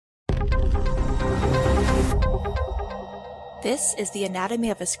This is the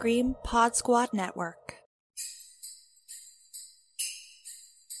Anatomy of a Scream Pod Squad Network.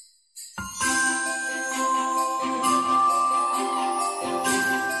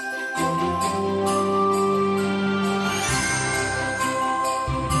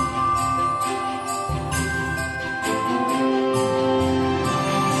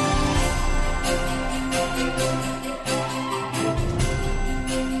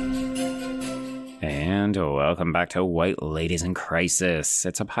 And welcome back to White Ladies in Crisis.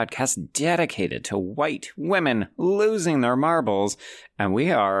 It's a podcast dedicated to white women losing their marbles, and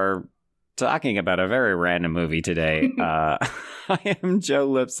we are talking about a very random movie today. I am Joe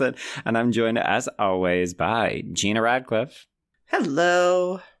Lipset, and I'm joined, as always, by Gina Radcliffe.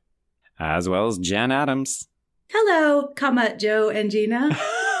 Hello. As well as Jen Adams. Hello, Joe and Gina.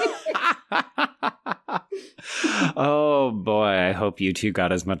 Oh boy, I hope you two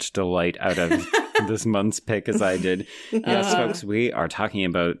got as much delight out of this month's pick as I did. Yes, folks, we are talking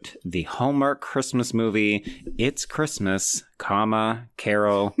about the Hallmark Christmas movie, It's Christmas,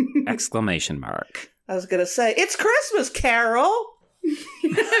 Carol, exclamation mark. I was going to say, it's Christmas, Carol.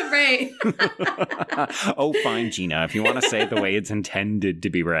 Right. Oh, fine, Gina, if you want to say it the way it's intended to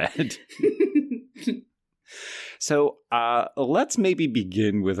be read. So let's maybe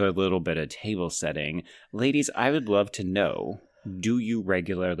begin with a little bit of table setting. Ladies, I would love to know, do you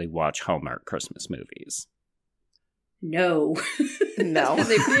regularly watch Hallmark Christmas movies? No. No.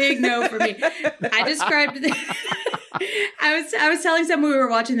 That's a big no for me. I described it. I was telling someone we were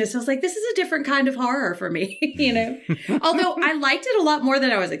watching this, I was like, this is a different kind of horror for me, you know? Although I liked it a lot more than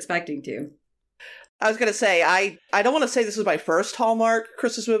I was expecting to. I was going to say, I don't want to say this was my first Hallmark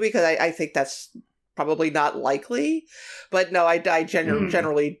Christmas movie, because I think that's probably not likely. But no, I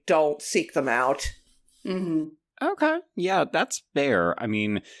generally don't seek them out. Mm-hmm. Okay. Yeah, that's fair. I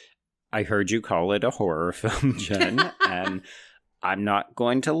mean, I heard you call it a horror film, Jen, and I'm not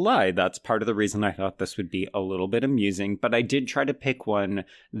going to lie. That's part of the reason I thought this would be a little bit amusing, but I did try to pick one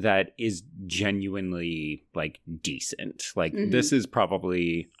that is genuinely, like, decent. Like, This is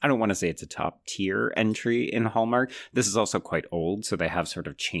probably, I don't want to say it's a top tier entry in Hallmark. This is also quite old, so they have sort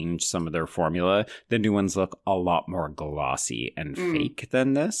of changed some of their formula. The new ones look a lot more glossy and fake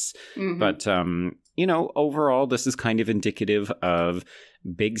than this. But, you know, overall, this is kind of indicative of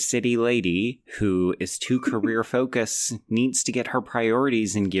big city lady who is too career focused, needs to get her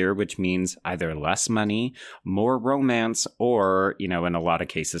priorities in gear, which means either less money, more romance, or, you know, in a lot of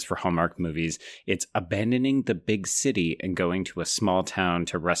cases for Hallmark movies, it's abandoning the big city and going to a small town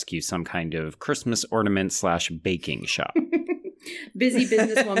to rescue some kind of Christmas ornament / baking shop. Busy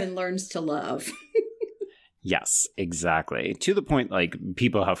businesswoman learns to love. Yes, exactly. To the point, like,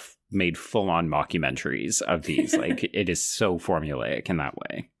 people have made full-on mockumentaries of these. Like, it is so formulaic in that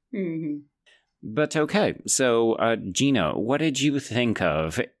way. Mm-hmm. But okay, so, Gina, what did you think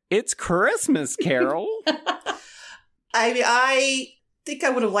of It's Christmas, Carol? I mean, I think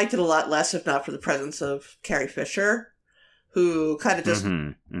I would have liked it a lot less if not for the presence of Carrie Fisher, who kind of just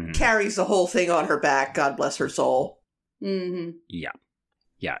carries the whole thing on her back. God bless her soul. Mm-hmm.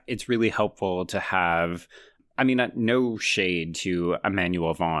 Yeah, it's really helpful to have, I mean, no shade to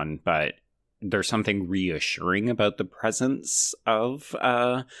Emmanuel Vaughn, but there's something reassuring about the presence of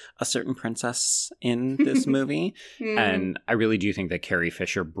a certain princess in this movie. And I really do think that Carrie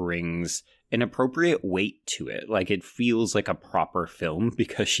Fisher brings an appropriate weight to it. Like, it feels like a proper film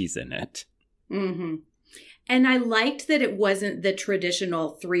because she's in it. Mm-hmm. And I liked that it wasn't the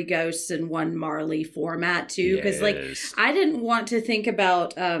traditional 3 ghosts and 1 Marley format, too. Because, like, I didn't want to think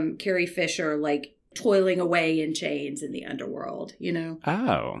about Carrie Fisher, like, toiling away in chains in the underworld, you know?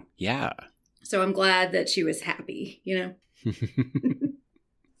 Oh, yeah. So I'm glad that she was happy, you know?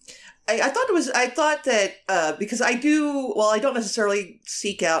 I thought that because I don't necessarily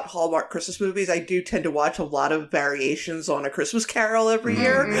seek out Hallmark Christmas movies. I do tend to watch a lot of variations on A Christmas Carol every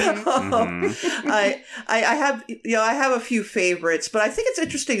year. I have a few favorites, but I think it's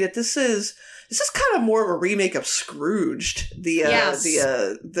interesting that this is kind of more of a remake of Scrooged, the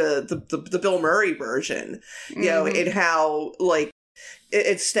Bill Murray version. You know, in how, like,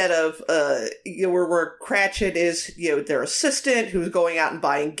 instead of where Cratchit is, you know, their assistant who's going out and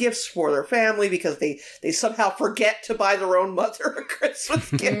buying gifts for their family because they somehow forget to buy their own mother a Christmas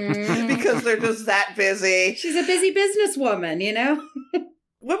gift because they're just that busy. She's a busy businesswoman, you know?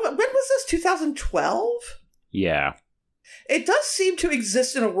 When was this? 2012? Yeah. It does seem to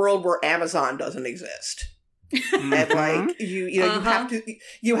exist in a world where Amazon doesn't exist. And like you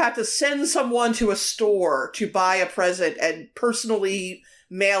have to send someone to a store to buy a present and personally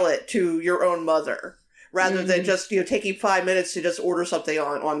mail it to your own mother rather than just taking 5 minutes to just order something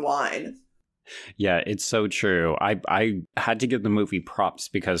online. Yeah, it's so true. I had to give the movie props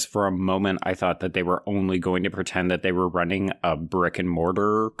because for a moment I thought that they were only going to pretend that they were running a brick and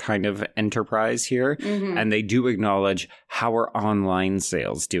mortar kind of enterprise here. Mm-hmm. And they do acknowledge how are online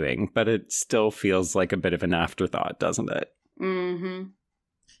sales doing, but it still feels like a bit of an afterthought, doesn't it? Mm-hmm.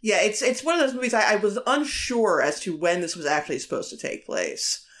 Yeah, it's one of those movies I was unsure as to when this was actually supposed to take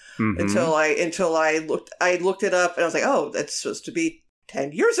place. Mm-hmm. Until I looked it up and I was like, oh, that's supposed to be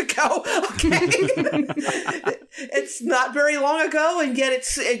 10 years ago. Okay. It's not very long ago, and yet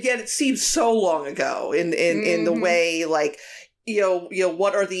it seems so long ago in the way, like,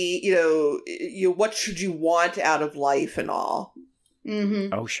 what are the, what should you want out of life and all.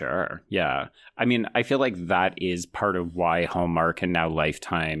 Mm-hmm. Oh, sure. Yeah. I mean, I feel like that is part of why Hallmark and now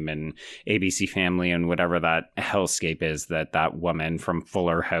Lifetime and ABC Family and whatever that hellscape is that woman from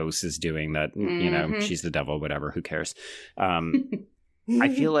Fuller House is doing that, she's the devil, whatever, who cares? I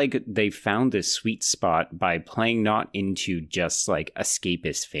feel like they found this sweet spot by playing not into just like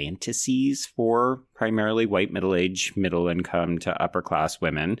escapist fantasies for primarily white middle-aged, middle-income to upper-class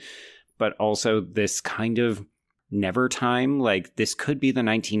women, but also this kind of never time, like this could be the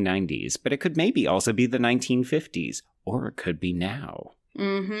 1990s, but it could maybe also be the 1950s, or it could be now.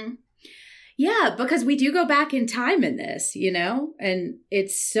 Mm-hmm. Yeah, because we do go back in time in this, and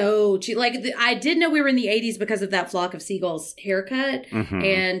it's so like I did know we were in the 80s because of that Flock of Seagulls haircut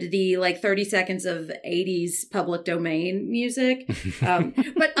and the like 30 seconds of 80s public domain music.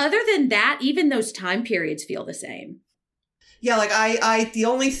 But other than that, even those time periods feel the same. Yeah, like I the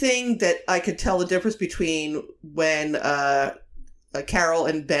only thing that I could tell the difference between when Carol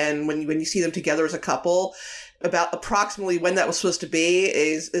and Ben, when you see them together as a couple, about approximately when that was supposed to be,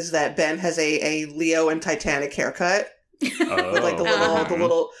 is that Ben has a Leo and Titanic haircut. Oh. With like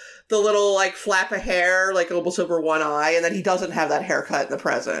the little like flap of hair, like almost over one eye, and then he doesn't have that haircut in the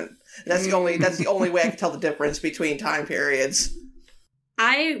present. And that's the only way I can tell the difference between time periods.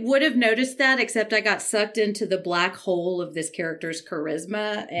 I would have noticed that, except I got sucked into the black hole of this character's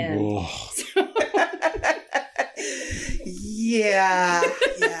charisma, and yeah.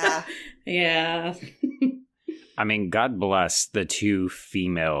 I mean, God bless the two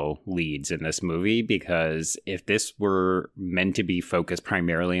female leads in this movie, because if this were meant to be focused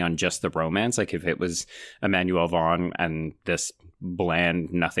primarily on just the romance, like if it was Emmanuel Vaughn and this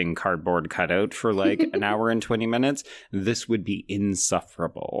bland nothing cardboard cutout for like an hour and 20 minutes, this would be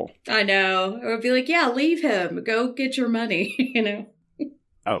insufferable. I know. It would be like, yeah, leave him. Go get your money,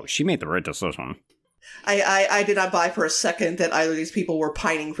 Oh, she made the right decision. I did not buy for a second that either of these people were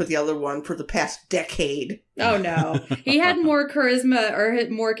pining for the other one for the past decade. Oh, no. He had more charisma or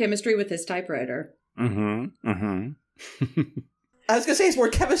had more chemistry with his typewriter. Mm-hmm. Mm-hmm. I was going to say it's more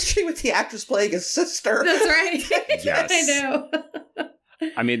chemistry with the actress playing his sister. That's right. Yes. I know.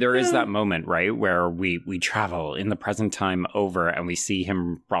 I mean, there is that moment, right, where we travel in the present time over and we see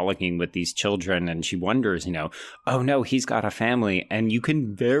him frolicking with these children, and she wonders, oh no, he's got a family. And you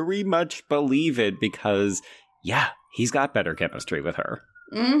can very much believe it because, yeah, he's got better chemistry with her.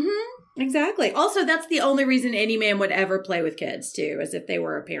 Mm-hmm. Exactly. Also, that's the only reason any man would ever play with kids, too, as if they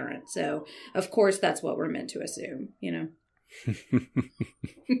were a parent. So, of course, that's what we're meant to assume,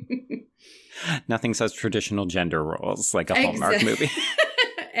 Nothing says traditional gender roles like a Hallmark movie.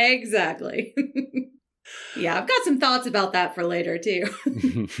 Exactly. Yeah, I've got some thoughts about that for later, too.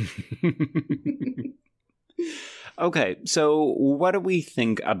 Okay, so what do we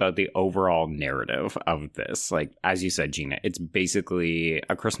think about the overall narrative of this? Like, as you said, Gina, it's basically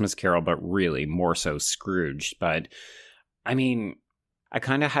A Christmas Carol, but really more so Scrooged. But, I mean, I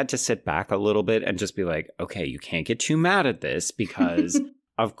kind of had to sit back a little bit and just be like, okay, you can't get too mad at this because...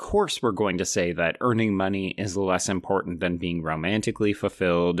 Of course, we're going to say that earning money is less important than being romantically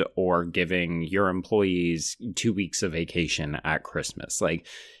fulfilled or giving your employees 2 weeks of vacation at Christmas. Like,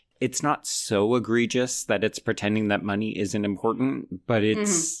 it's not so egregious that it's pretending that money isn't important, but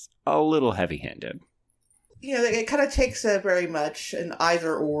it's a little heavy-handed. It kind of takes a very much an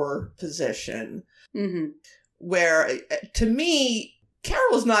either-or position. Mm-hmm. Where, to me,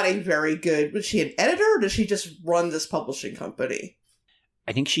 Carol is not a very good... Was she an editor, or does she just run this publishing company?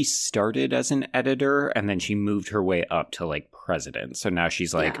 I think she started as an editor and then she moved her way up to like president. So now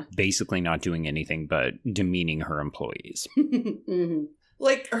she's like basically not doing anything but demeaning her employees. Mm-hmm.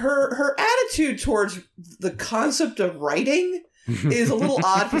 Like her attitude towards the concept of writing is a little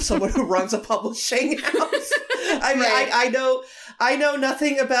odd for someone who runs a publishing house. I mean, right. I know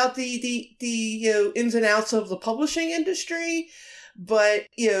nothing about the ins and outs of the publishing industry. But,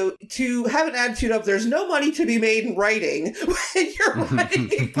 to have an attitude of there's no money to be made in writing when you're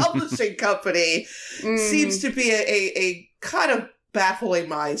running a publishing company seems to be a kind of baffling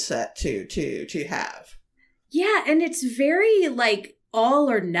mindset to have. Yeah, and it's very like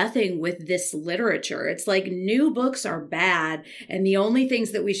all or nothing with this literature. It's like new books are bad, and the only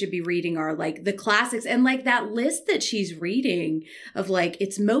things that we should be reading are like the classics. And like that list that she's reading of like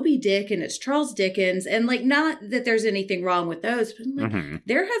it's Moby Dick and it's Charles Dickens, and like not that there's anything wrong with those, but like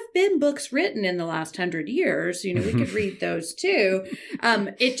there have been books written in the last 100 years. You know, we could read those too.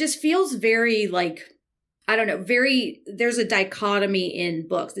 It just feels very like, I don't know, there's a dichotomy in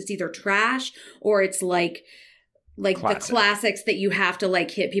books. It's either trash or it's like the classics that you have to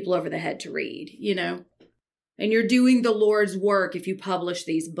like hit people over the head to read, you know? And you're doing the Lord's work if you publish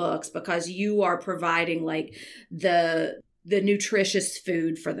these books because you are providing like the nutritious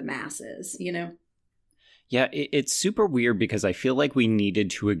food for the masses, you know? Yeah, it's super weird because I feel like we needed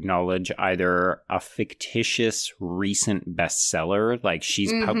to acknowledge either a fictitious recent bestseller, like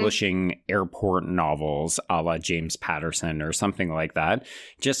she's publishing airport novels a la James Patterson or something like that,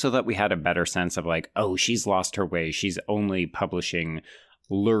 just so that we had a better sense of like, oh, she's lost her way. She's only publishing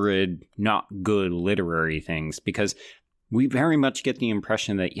lurid, not good literary things, because we very much get the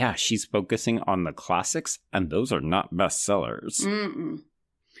impression that, yeah, she's focusing on the classics and those are not bestsellers.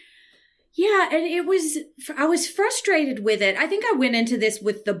 Yeah, and I was frustrated with it. I think I went into this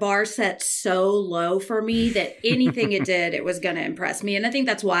with the bar set so low for me that anything it did, it was going to impress me. And I think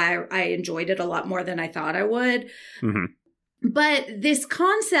that's why I enjoyed it a lot more than I thought I would. But this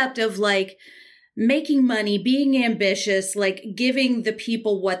concept of like making money, being ambitious, like giving the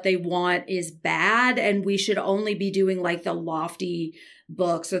people what they want is bad. And we should only be doing like the lofty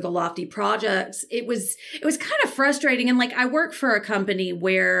books or the lofty projects. It was kind of frustrating. And like I work for a company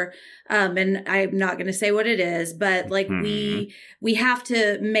where and I'm not going to say what it is, but like we have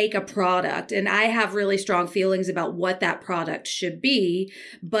to make a product, and I have really strong feelings about what that product should be.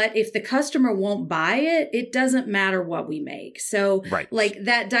 But if the customer won't buy it, it doesn't matter what we make. So like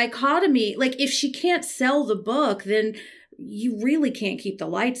that dichotomy, like if she can't sell the book, then you really can't keep the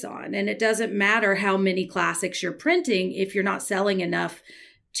lights on. And it doesn't matter how many classics you're printing if you're not selling enough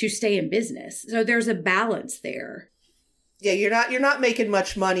to stay in business. So there's a balance there. Yeah, you're not making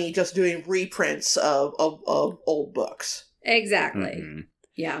much money just doing reprints of old books. Exactly.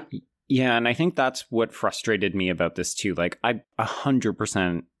 Yeah. Yeah, and I think that's what frustrated me about this too. Like I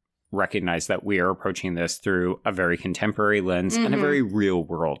 100% recognize that we are approaching this through a very contemporary lens and a very real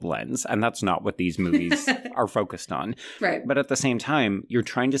world lens. And that's not what these movies are focused on. Right. But at the same time, you're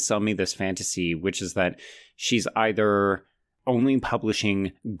trying to sell me this fantasy, which is that she's either only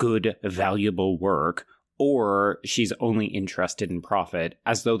publishing good, valuable work, or she's only interested in profit,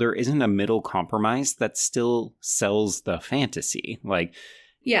 as though there isn't a middle compromise that still sells the fantasy. Like,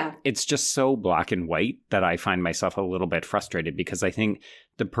 yeah, it's just so black and white that I find myself a little bit frustrated because I think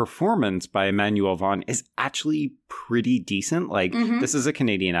the performance by Emmanuelle Vaughn is actually pretty decent. Like, this is a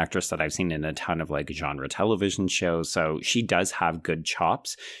Canadian actress that I've seen in a ton of like genre television shows. So she does have good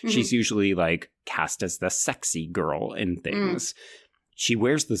chops. She's usually like cast as the sexy girl in things. She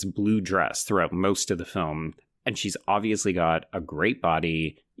wears this blue dress throughout most of the film, and she's obviously got a great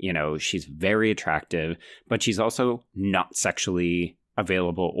body. You know, she's very attractive, but she's also not sexually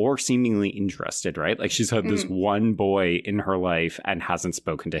available or seemingly interested, right? Like she's had this one boy in her life and hasn't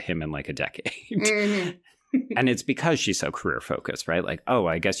spoken to him in like a decade. And it's because she's so career focused, right? Like, oh,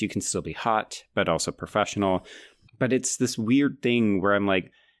 I guess you can still be hot, but also professional. But it's this weird thing where I'm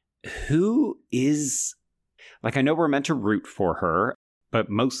like, who is, like, I know we're meant to root for her, but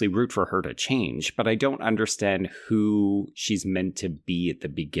mostly root for her to change. But I don't understand who she's meant to be at the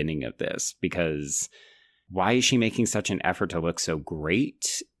beginning of this, because why is she making such an effort to look so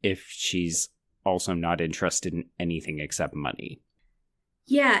great if she's also not interested in anything except money?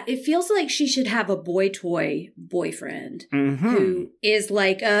 Yeah, it feels like she should have a boy toy boyfriend who is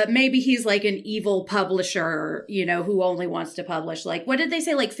like, maybe he's like an evil publisher, you know, who only wants to publish like, what did they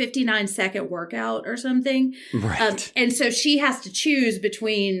say, like 59-second workout or something? Right. And so she has to choose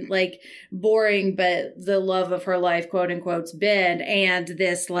between like boring, but the love of her life, quote unquote's Ben, and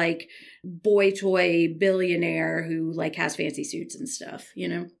this like boy toy billionaire who like has fancy suits and stuff, you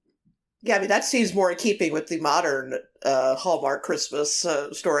know? Yeah, I mean, that seems more in keeping with the modern Hallmark Christmas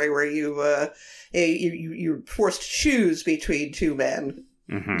story where you're forced to choose between two men.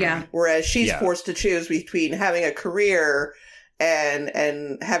 Yeah. Whereas she's forced to choose between having a career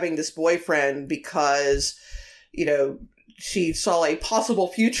and having this boyfriend because, you know, she saw a possible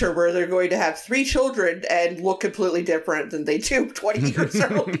future where they're going to have 3 children and look completely different than they do 20 years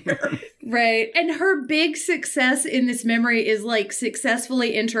earlier. Right. And her big success in this memory is like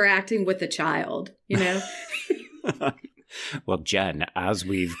successfully interacting with a child, you know? Well, Jen, as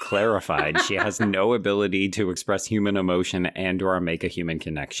we've clarified, she has no ability to express human emotion and or make a human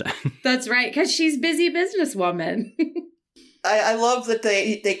connection. That's right, because she's busy businesswoman. I love that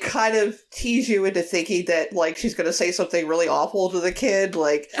they kind of tease you into thinking that, like, she's going to say something really awful to the kid,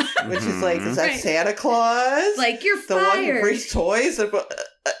 like, when she's like, is that Right. Santa Claus? Like, you're the fired. one who brings toys? And,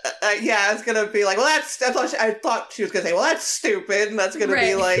 yeah, it's going to be like, well, I thought she was going to say, well, that's stupid. And that's going to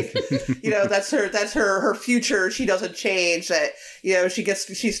be Right. like, that's her future. She doesn't change. That,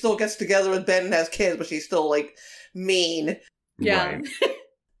 she still gets together with Ben and has kids, but she's still, like, mean. Yeah. Right.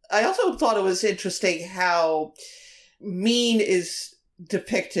 I also thought it was interesting how mean is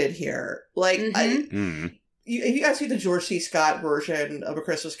depicted here. Like, you guys see the George C. Scott version of A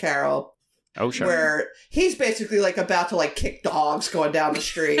Christmas Carol? Oh, sure. Where he's basically, like, about to, like, kick dogs going down the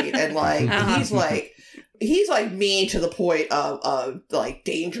street, and, like, he's like mean to the point of like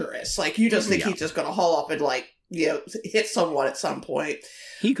dangerous. Like, you just think he's just gonna haul up and, like, hit someone at some point.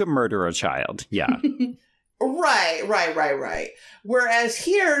 He could murder a child. Yeah. Right. Whereas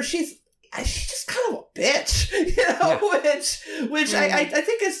here, she's just kind of a bitch, which I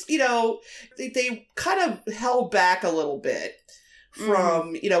think is, they kind of held back a little bit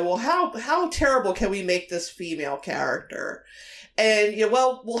from, well, how terrible can we make this female character? And,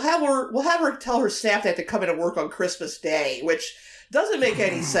 we'll have her tell her staff they have to come in and work on Christmas Day, which doesn't make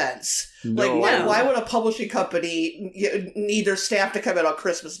any sense. No. Like, why would a publishing company need their staff to come in on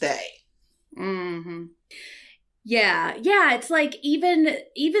Christmas Day? Mm-hmm. Yeah, it's like even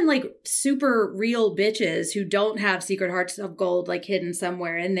like super real bitches who don't have secret hearts of gold like hidden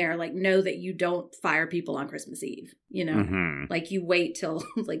somewhere in there, like, know that you don't fire people on Christmas Eve, like, you wait till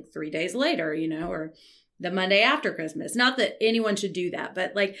like 3 days later, or the Monday after Christmas. Not that anyone should do that,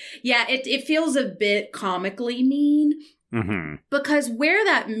 but, like, yeah, it feels a bit comically mean, because where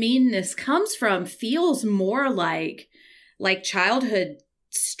that meanness comes from feels more like childhood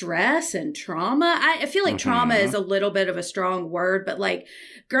stress and trauma. I feel like trauma is a little bit of a strong word, but, like,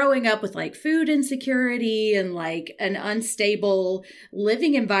 growing up with, like, food insecurity and, like, an unstable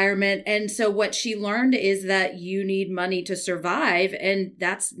living environment. And so what she learned is that you need money to survive, and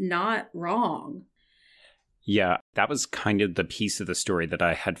that's not wrong. Yeah, that was kind of the piece of the story that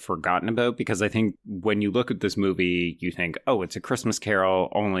I had forgotten about, because I think when you look at this movie, you think, oh, it's A Christmas Carol,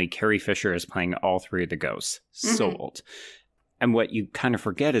 only Carrie Fisher is playing all three of the ghosts. Sold. And what you kind of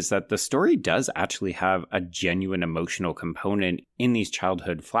forget is that the story does actually have a genuine emotional component in these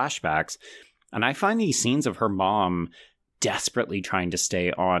childhood flashbacks. And I find these scenes of her mom desperately trying to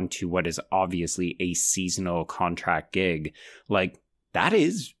stay on to what is obviously a seasonal contract gig, like, that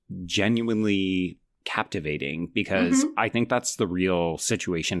is genuinely captivating, because I think that's the real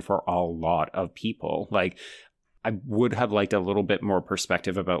situation for a lot of people. Like, I would have liked a little bit more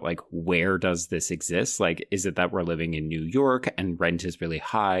perspective about, like, where does this exist? Like, is it that we're living in New York and rent is really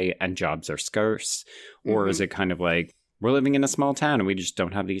high and jobs are scarce? Or is it kind of like, we're living in a small town and we just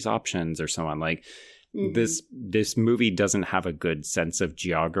don't have these options, or so on? Like, this movie doesn't have a good sense of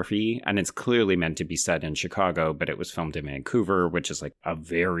geography, and it's clearly meant to be set in Chicago, but it was filmed in Vancouver, which is, like, a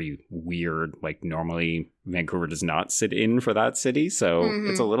very weird, like, normally Vancouver does not sit in for that city. So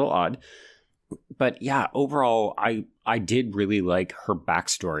it's a little odd. But yeah, overall, I did really like her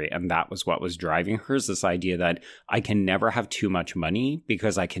backstory, and that was what was driving her, is this idea that I can never have too much money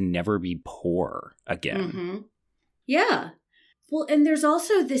because I can never be poor again. Yeah. Well, and there's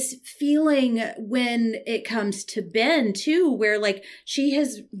also this feeling when it comes to Ben, too, where, like, she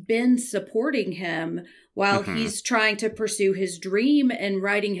has been supporting him while he's trying to pursue his dream and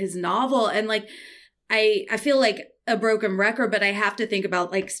writing his novel. And, like, I feel like a broken record, but I have to think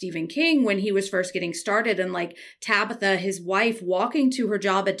about, like, Stephen King when he was first getting started, and, like, Tabitha, his wife, walking to her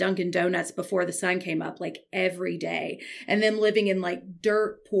job at Dunkin' Donuts before the sun came up, like, every day, and them living in, like,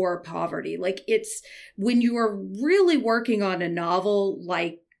 dirt poor poverty. Like, it's when you are really working on a novel,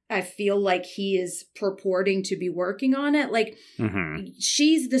 like, I feel like he is purporting to be working on it. Like,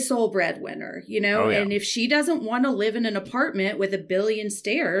 she's the sole breadwinner, and if she doesn't want to live in an apartment with 1 billion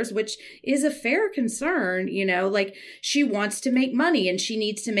stairs, which is a fair concern, like, she wants to make money, and she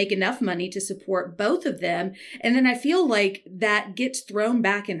needs to make enough money to support both of them. And then I feel like that gets thrown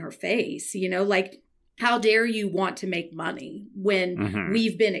back in her face, like, how dare you want to make money when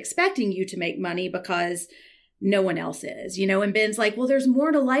we've been expecting you to make money because no one else is, and Ben's like, well, there's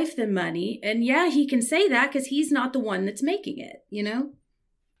more to life than money. And yeah, he can say that because he's not the one that's making it,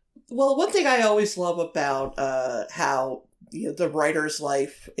 Well, one thing I always love about how the writer's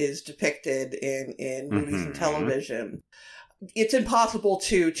life is depicted in movies and television, it's impossible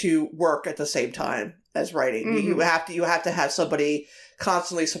to work at the same time as writing. You have to have somebody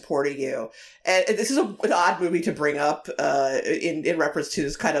constantly supporting you. And this is an odd movie to bring up in reference to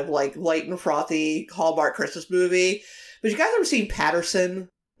this kind of like light and frothy Hallmark Christmas movie. But you guys ever seen Patterson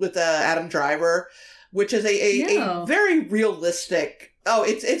with Adam Driver, which is a very realistic. Oh,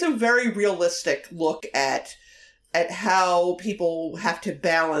 it's a very realistic look at how people have to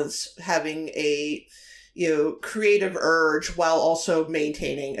balance having a creative urge while also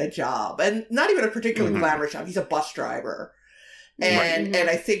maintaining a job, and not even a particularly glamorous job. He's a bus driver. And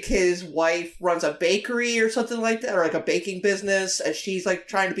I think his wife runs a bakery or something like that, or like a baking business, and she's like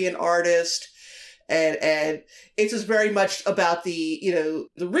trying to be an artist. And it's just very much about the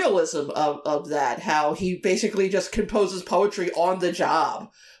realism of that, how he basically just composes poetry on the job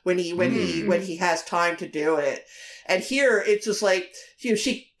when he has time to do it. And here it's just like,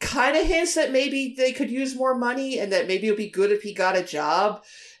 she kind of hints that maybe they could use more money and that maybe it would be good if he got a job.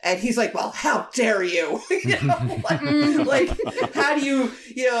 And he's like, well, how dare you? Like, how do you,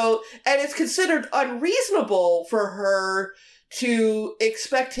 and it's considered unreasonable for her to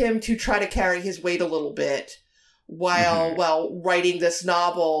expect him to try to carry his weight a little bit while writing this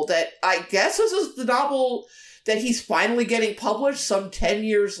novel that I guess this is the novel that he's finally getting published some 10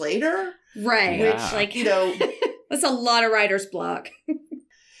 years later. Right. Yeah. Which, that's a lot of writer's block.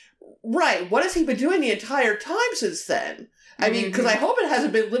 Right. What has he been doing the entire time since then? I mean, because I hope it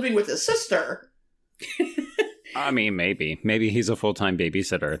hasn't been living with his sister. I mean, maybe he's a full-time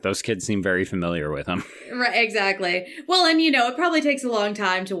babysitter. Those kids seem very familiar with him. Right, exactly. Well, and it probably takes a long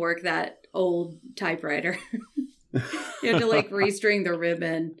time to work that old typewriter. You have to like restring the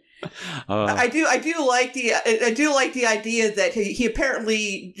ribbon. I do like the idea that he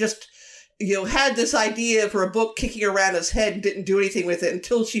apparently just had this idea for a book kicking around his head and didn't do anything with it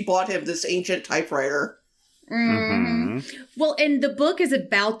until she bought him this ancient typewriter. Well, and the book is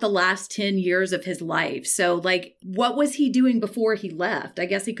about the last 10 years of his life. So, like, what was he doing before he left? I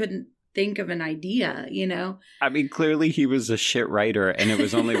guess he couldn't think of an idea, I mean, clearly he was a shit writer, and it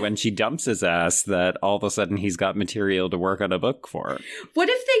was only when she dumps his ass that all of a sudden he's got material to work on a book for. What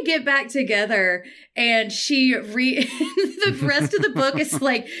if they get back together and she the rest of the book is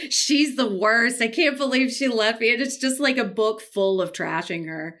like, she's the worst. I can't believe she left me. And it's just like a book full of trashing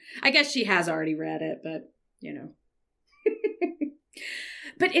her. I guess she has already read it, but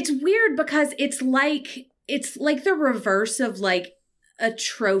But it's weird because it's like the reverse of like a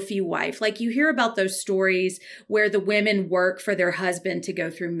trophy wife. Like you hear about those stories where the women work for their husband to go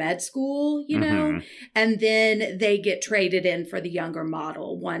through med school, and then they get traded in for the younger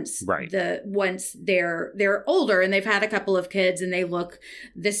model once they're older and they've had a couple of kids and they look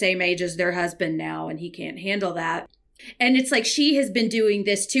the same age as their husband now and he can't handle that. And it's like she has been doing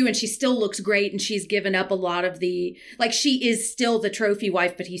this too, and she still looks great, and she's given up a lot of she is still the trophy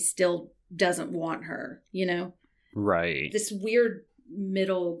wife, but he still doesn't want her, Right. This weird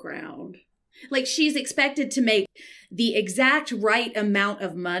middle ground. Like she's expected to make the exact right amount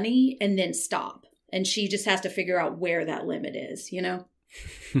of money and then stop. And she just has to figure out where that limit is, Yeah,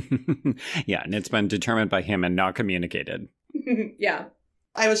 and it's been determined by him and not communicated. Yeah.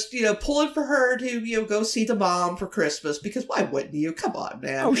 I was, pulling for her to, go see the mom for Christmas because why wouldn't you? Come on,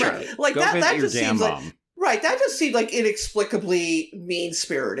 man. Oh, sure. Like Go that just your damn seems mom. like right. That just seemed like inexplicably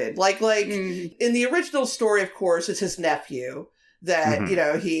mean-spirited. Like in the original story, of course, it's his nephew that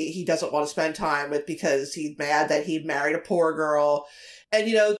he doesn't want to spend time with because he's mad that he married a poor girl. And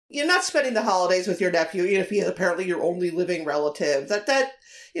you're not spending the holidays with your nephew, even if he is apparently your only living relative. That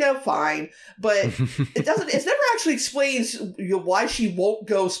fine. But it never actually explains why she won't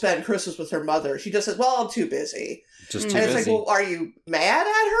go spend Christmas with her mother. She just says, well, I'm too busy. Just too and busy. it's like, well, are you mad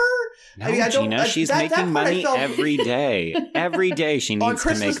at her? No, Gina, she's making money every day. Every day she needs on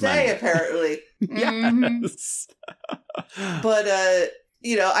Christmas to make Day, money. Apparently. Yes. But,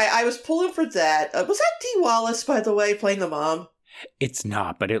 I was pulling for that. Was that Dee Wallace, by the way, playing the mom? It's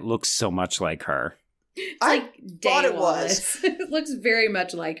not, but it looks so much like her. I thought it was. It looks very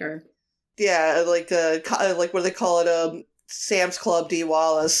much like her. Yeah, like what do they call it? Sam's Club Dee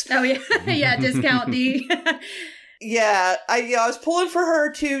Wallace. Oh yeah, yeah, discount Dee. Yeah, I was pulling for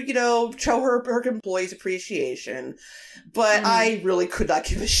her to show her employees appreciation, but I really could not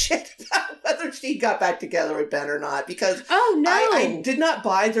give a shit about whether she got back together with Ben or not because I did not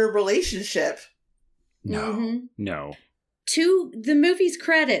buy their relationship. No. To the movie's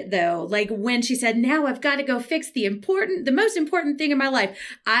credit, though, like when she said, now I've got to go fix the most important thing in my life,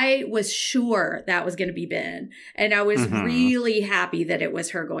 I was sure that was going to be Ben. And I was really happy that it was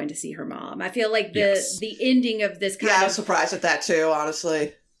her going to see her mom. I feel like the ending of this I was surprised at that too,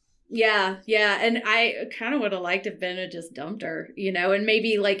 honestly. Yeah. And I kind of would have liked if Ben had just dumped her, and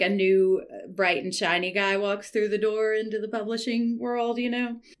maybe like a new bright and shiny guy walks through the door into the publishing world, you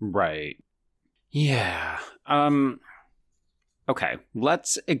know? Right. Yeah. Okay,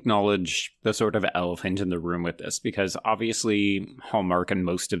 let's acknowledge the sort of elephant in the room with this, because obviously Hallmark and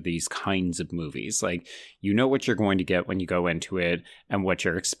most of these kinds of movies, like, you know what you're going to get when you go into it, and what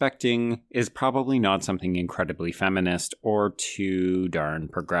you're expecting is probably not something incredibly feminist or too darn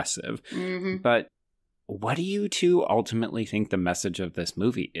progressive. Mm-hmm. But what do you two ultimately think the message of this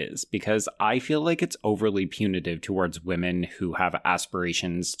movie is? Because I feel like it's overly punitive towards women who have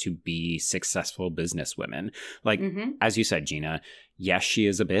aspirations to be successful businesswomen. Like, as you said, Gina, yes, she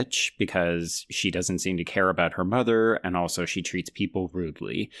is a bitch because she doesn't seem to care about her mother, and also she treats people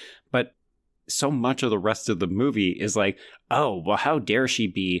rudely. But so much of the rest of the movie is like, oh, well, how dare she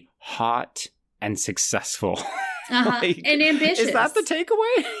be hot and successful? Like, and ambitious. Is that the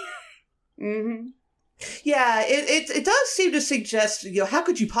takeaway? Mm-hmm. Yeah, it does seem to suggest, how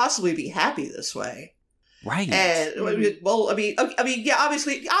could you possibly be happy this way? Right. And well, I mean, yeah,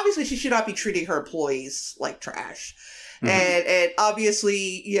 obviously she should not be treating her employees like trash. And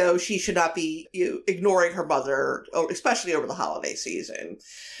obviously, she should not be ignoring her mother, especially over the holiday season.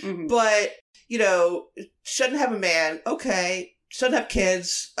 But, shouldn't have a man, okay. Shouldn't have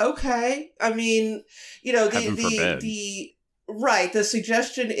kids, okay. I mean, the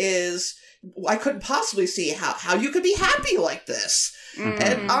suggestion is, I couldn't possibly see how you could be happy like this.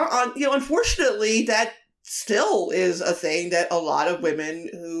 And unfortunately, that still is a thing that a lot of women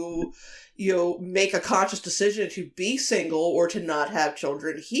who make a conscious decision to be single or to not have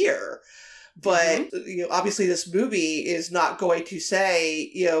children hear. But obviously, this movie is not going to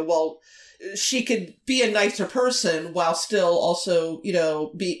say well, she could be a nicer person while still also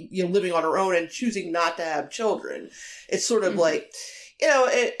be living on her own and choosing not to have children. It's sort of like.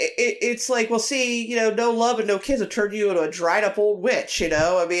 It's like, well, see, no love and no kids have turned you into a dried up old witch,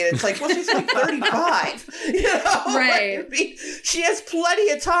 I mean, it's like, well, she's like 35, Right. Like, I mean, she has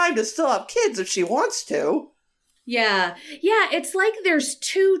plenty of time to still have kids if she wants to. Yeah. Yeah. It's like there's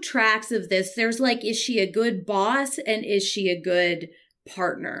two tracks of this. There's like, is she a good boss and is she a good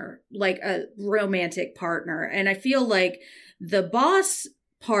partner, like a romantic partner? And I feel like the boss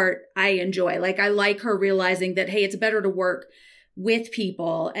part I enjoy. Like, I like her realizing that, hey, it's better to work with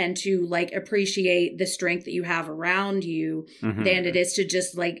people and to like appreciate the strength that you have around you than it is to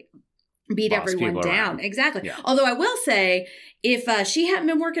just like beat boss everyone down. Around. Exactly. Yeah. Although I will say, if she hadn't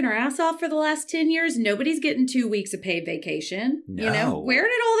been working her ass off for the last 10 years, nobody's getting 2 weeks of paid vacation. No. Where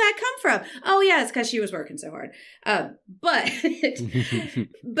did all that come from? Oh yeah, it's because she was working so hard. But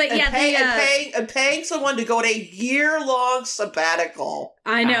yeah, and paying someone to go on a year-long sabbatical.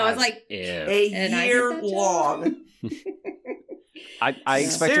 I know. I was like, a year long. I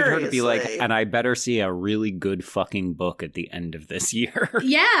expected her to be like, Seriously. and I better see a really good fucking book at the end of this year.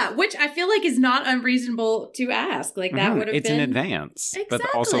 yeah, which I feel like is not unreasonable to ask. Like that would have it's been in advance, Exactly.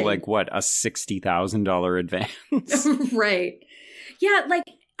 but also like what, a $60,000 advance? right. Yeah, like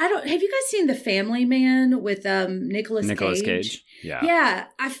have you guys seen The Family Man with Nicolas Cage? Yeah. Yeah,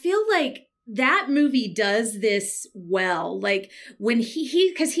 I feel like that movie does this well. Like when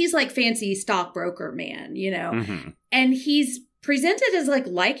he because he's like fancy stockbroker man, and he's presented as like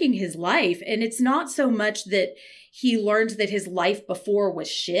liking his life. And it's not so much that he learned that his life before was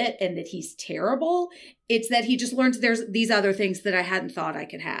shit and that he's terrible. It's that he just learns there's these other things that I hadn't thought I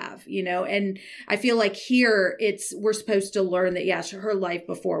could have, and I feel like here we're supposed to learn that, yes, her life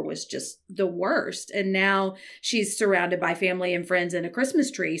before was just the worst. And now she's surrounded by family and friends and a Christmas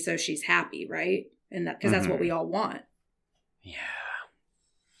tree. So she's happy. Right. And because that's what we all want. Yeah.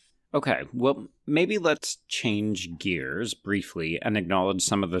 Okay, well, maybe let's change gears briefly and acknowledge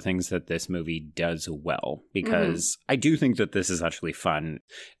some of the things that this movie does well, because I do think that this is actually fun.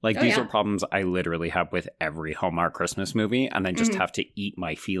 Like, these are problems I literally have with every Hallmark Christmas movie, and I just have to eat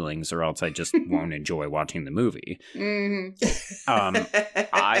my feelings or else I just won't enjoy watching the movie.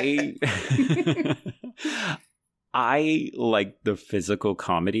 I like the physical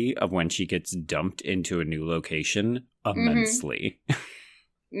comedy of when she gets dumped into a new location immensely.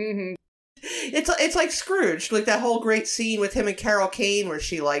 It's like Scrooge, like that whole great scene with him and Carol Kane where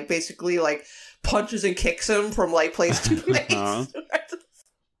she like basically like punches and kicks him from like place to place. Oh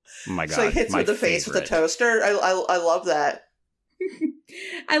my god! So he hits him in the face with a toaster. I love that.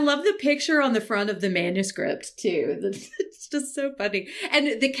 I love the picture on the front of the manuscript too. It's just so funny.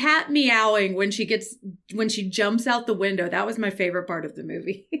 And the cat meowing when she jumps out the window. That was my favorite part of the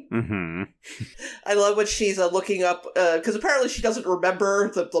movie. I love when she's looking up because apparently she doesn't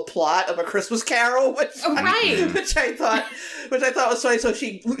remember the plot of A Christmas Carol, which I thought was funny. So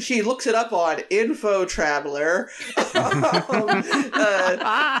she looks it up on Info Traveler.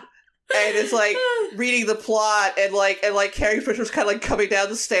 and it's like reading the plot, and Carrie Fisher's kind of like coming down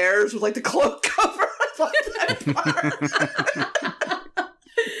the stairs with like the cloak cover. I love that part.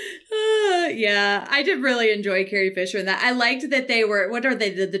 Yeah, I did really enjoy Carrie Fisher in that. I liked that they were, what are they,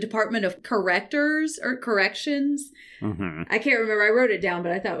 the Department of Correctors or Corrections? Mm-hmm. I can't remember. I wrote it down,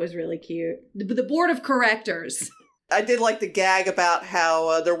 but I thought it was really cute. The Board of Correctors. I did like the gag about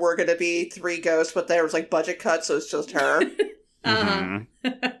how there were going to be 3 ghosts, but there was like budget cuts, so it's just her.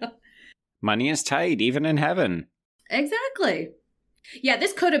 Mm-hmm. Money is tight, even in heaven. Exactly. Yeah,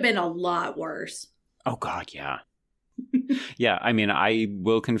 this could have been a lot worse. Oh, God, yeah. Yeah, I mean, I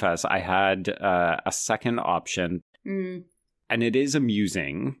will confess, I had a second option, and it is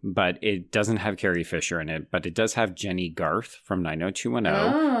amusing, but it doesn't have Carrie Fisher in it, but it does have Jenny Garth from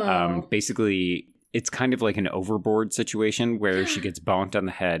 90210. Basically, it's kind of like an Overboard situation where she gets bonked on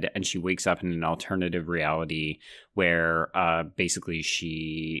the head and she wakes up in an alternative reality where basically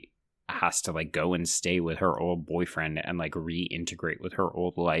she has to like go and stay with her old boyfriend and like reintegrate with her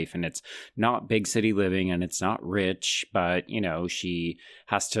old life. And it's not big city living and it's not rich, but you know, she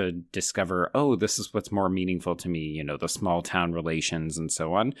has to discover, oh, this is what's more meaningful to me, you know, the small town relations and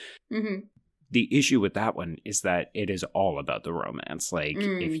so on. Mm-hmm. The issue with that one is that it is all about the romance. Like,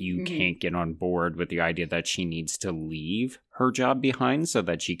 if you can't get on board with the idea that she needs to leave her job behind so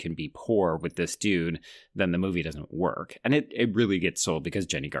that she can be poor with this dude, then the movie doesn't work. And it really gets sold because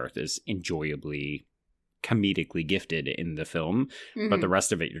Jenny Garth is enjoyably, comedically gifted in the film. But the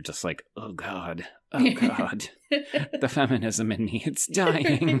rest of it, you're just like, oh, God. Oh, God. The feminism in me, it's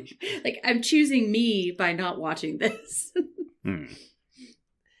dying. Like, I'm choosing me by not watching this.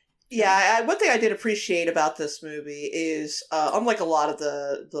 Yeah, one thing I did appreciate about this movie is, unlike a lot of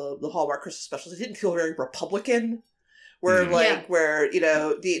the Hallmark Christmas specials, it didn't feel very Republican. Where where you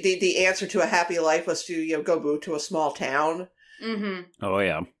know the answer to a happy life was to go move to a small town. Mm-hmm. Oh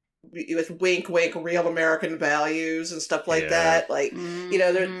yeah, with wink, wink, real American values and stuff like that. Like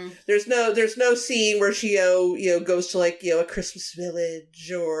there's no scene where she goes to like a Christmas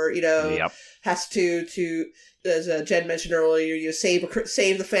village or has to. As Jen mentioned earlier, save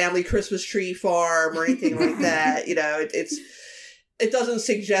the family Christmas tree farm or anything like that. It doesn't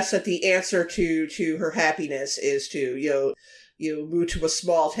suggest that the answer to her happiness is to move to a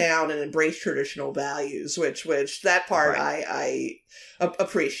small town and embrace traditional values, which that part I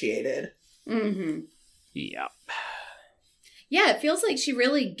appreciated. Mm-hmm. Yep. Yeah, it feels like she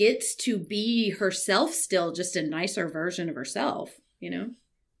really gets to be herself still, just a nicer version of herself.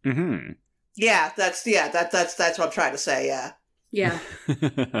 Mm-hmm. Yeah, that's what I'm trying to say. Yeah. Yeah.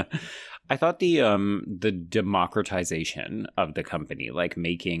 I thought the democratization of the company, like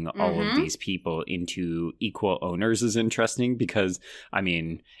making all of these people into equal owners, is interesting because, I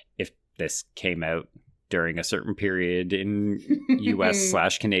mean, if this came out during a certain period in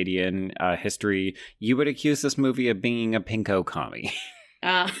U.S./Canadian history, you would accuse this movie of being a pinko commie.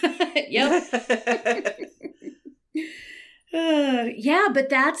 Yep. Yeah, but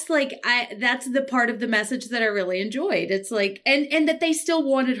that's that's the part of the message that I really enjoyed. It's like, and that they still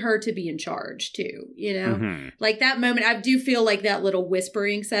wanted her to be in charge too, like that moment. I do feel like that little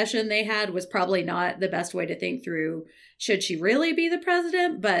whispering session they had was probably not the best way to think through, should she really be the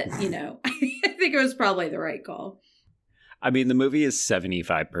president? But, I think it was probably the right call. I mean, the movie is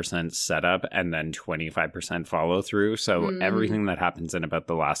 75% setup and then 25% follow through. So everything that happens in about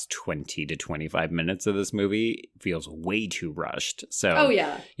the last 20 to 25 minutes of this movie feels way too rushed. So,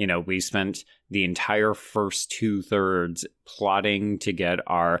 we spent the entire first 2/3 plotting to get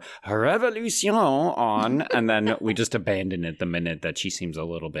our revolution on, and then we just abandon it the minute that she seems a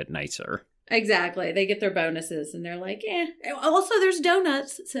little bit nicer. Exactly. They get their bonuses and they're like, Also, there's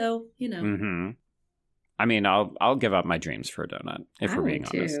donuts. So, Mm-hmm. I mean, I'll give up my dreams for a donut, if we're being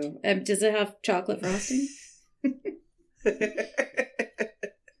honest. Does it have chocolate frosting?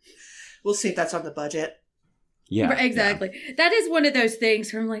 We'll see if that's on the budget. Yeah. Exactly. Yeah. That is one of those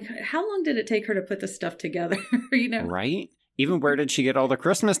things where I'm like, how long did it take her to put this stuff together? Right? Even where did she get all the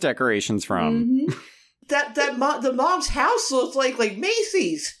Christmas decorations from? Mm-hmm. The mom's house looks like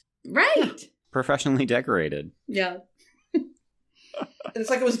Macy's. Right. Professionally decorated. Yeah. It's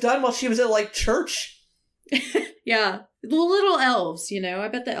like it was done while she was at church. Yeah. The little elves, I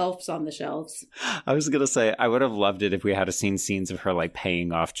bet the elves on the shelves. I was going to say, I would have loved it if we had seen scenes of her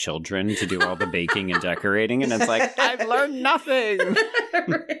paying off children to do all the baking and decorating. And it's like, I've learned nothing.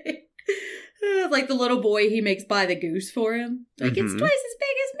 Right. Like the little boy he makes buy the goose for him. It's twice as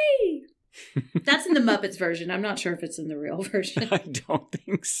big as me. That's in the Muppets version. I'm not sure if it's in the real version. I don't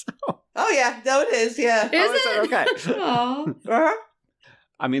think so. Oh, yeah. No, it is. Yeah. Is it? Okay. Aww. Uh-huh.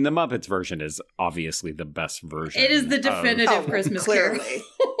 I mean, the Muppets version is obviously the best version. It is the definitive Christmas clearly. Carol.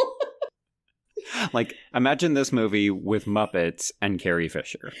 Like, imagine this movie with Muppets and Carrie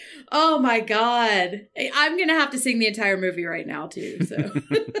Fisher. Oh my God. I'm going to have to sing the entire movie right now too. So,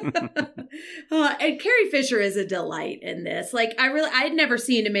 and Carrie Fisher is a delight in this. Like, I had never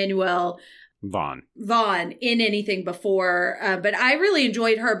seen Emmanuelle Vaughn in anything before, but I really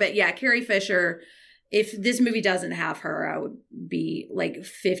enjoyed her. But yeah, Carrie Fisher, if this movie doesn't have her, I would be like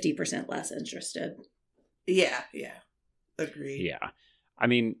 50% less interested. Yeah. Agreed. Yeah. I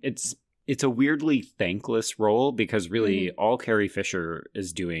mean, it's a weirdly thankless role because really all Carrie Fisher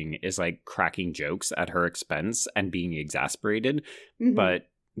is doing is like cracking jokes at her expense and being exasperated. But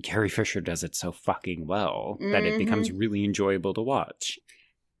Carrie Fisher does it so fucking well that it becomes really enjoyable to watch.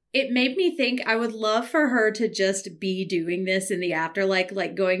 It made me think I would love for her to just be doing this in the afterlife,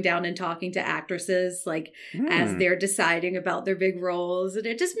 like going down and talking to actresses, like as they're deciding about their big roles. And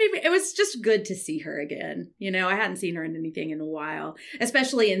it just made me, it was just good to see her again. You know, I hadn't seen her in anything in a while,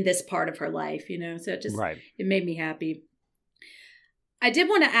 especially in this part of her life, you know, so it just, it made me happy. I did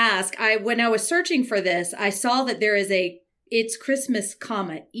want to ask, when I was searching for this, I saw that there is It's Christmas,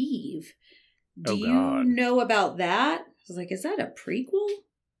 Eve. Do you know about that? I was like, is that a prequel?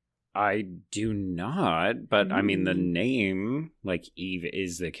 I do not, but I mean, the name, like, Eve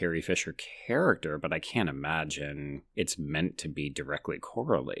is the Carrie Fisher character, but I can't imagine it's meant to be directly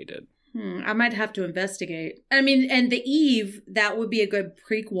correlated. I might have to investigate. I mean, and the Eve, that would be a good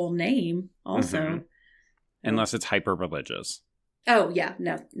prequel name also. Unless it's hyper-religious. Oh, yeah.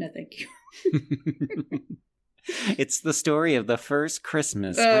 No, thank you. It's the story of the first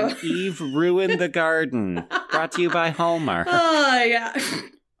Christmas when Eve ruined the garden. Brought to you by Hallmark. Oh, yeah.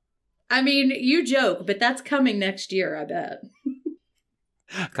 I mean, you joke, but that's coming next year, I bet.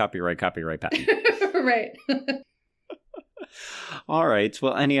 Copyright patent. Right. All right.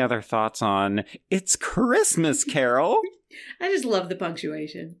 Well, any other thoughts on It's Christmas Carol? I just love the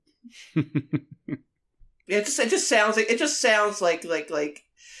punctuation. It just sounds like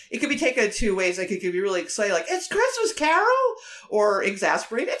it could be taken in two ways. Like, it could be really excited, like, it's Christmas Carol, or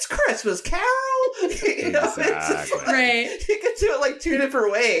exasperate, it's Christmas Carol. You know, exactly. It's just like, right. You can do it like two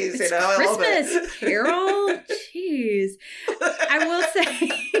different ways. It's you know, Christmas Carol. Jeez, I will say,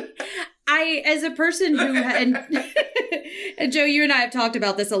 as a person who and Joe, you and I have talked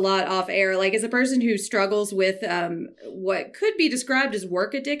about this a lot off air. Like, as a person who struggles with what could be described as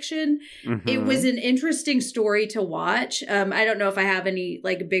work addiction, it was an interesting story to watch. I don't know if I have any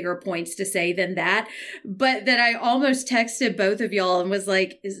like bigger points to say than that, but that I almost texted both of y'all and was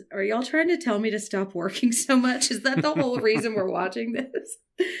like, are y'all trying to tell me to stop working so much? Is that the whole reason we're watching this?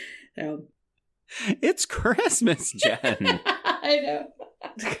 So. It's Christmas, Jen. I know.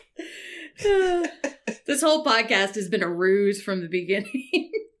 This whole podcast has been a ruse from the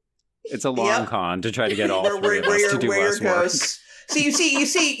beginning. It's a long con to try to get all three of us to do less work. So you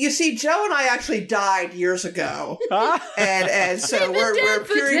see, Joe and I actually died years ago, and so we're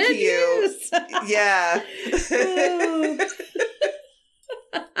appearing to you. Yeah.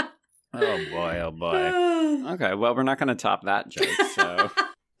 Oh boy. Okay, well, we're not going to top that joke, so.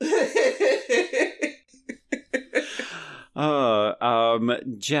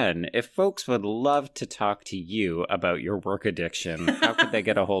 Jen, if folks would love to talk to you about your work addiction, how could they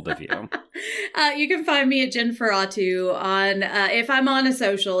get a hold of you? You can find me at Jen Ferratu on, if I'm on a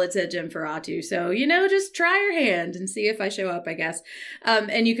social, it's at Jen Ferratu. So, you know, just try your hand and see if I show up, I guess.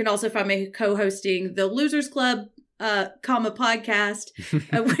 And you can also find me co-hosting the Losers Club podcast,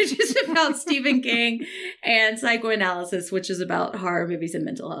 which is about Stephen King, and Psychoanalysis, which is about horror movies and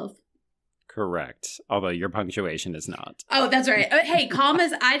mental health. Correct. Although your punctuation is not. Oh, that's right. Hey,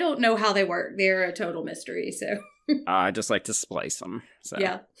 commas, I don't know how they work. They're a total mystery, so. I just like to splice them. So.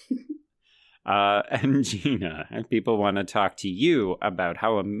 Yeah. And Gina, if people want to talk to you about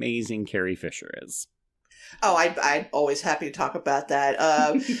how amazing Carrie Fisher is. Oh, I'm always happy to talk about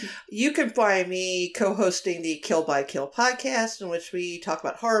that. You can find me co-hosting the Kill by Kill podcast, in which we talk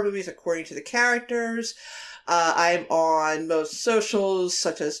about horror movies according to the characters. I'm on most socials,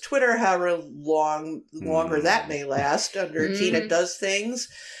 such as Twitter, however longer that may last, under Gina Does Things.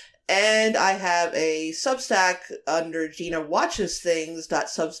 And I have a Substack under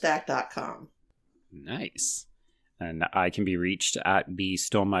GinaWatchesThings.substack.com. Nice. And I can be reached at B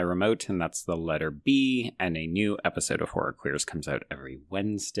Stole My Remote, and that's the letter B, and a new episode of Horror Queers comes out every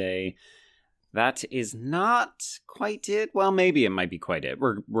Wednesday. That is not quite it. Well, maybe it might be quite it.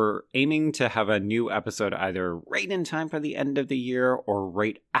 We're aiming to have a new episode either right in time for the end of the year or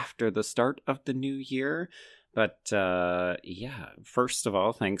right after the start of the new year. But yeah, first of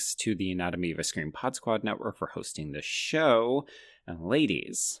all, thanks to the Anatomy of a Scream Pod Squad Network for hosting the show. And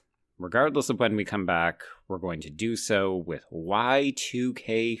ladies, regardless of when we come back, we're going to do so with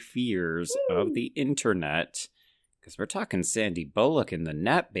Y2K fears of the internet. Because we're talking Sandy Bullock in the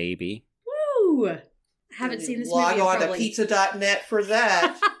net, baby. Woo! Haven't seen this movie. Log on to pizza.net for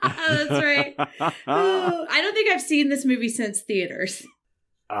that. That's right. I don't think I've seen this movie since theaters.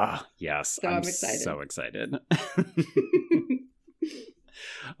 Yes. So I'm excited. So excited.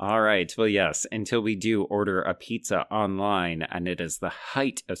 All right. Well, yes, until we do order a pizza online and it is the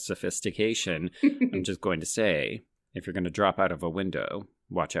height of sophistication, I'm just going to say, if you're going to drop out of a window,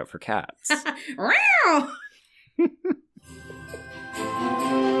 watch out for cats. The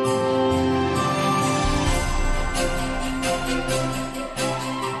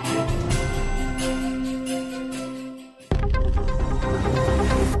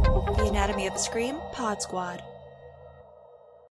Anatomy of a Scream Pod Squad.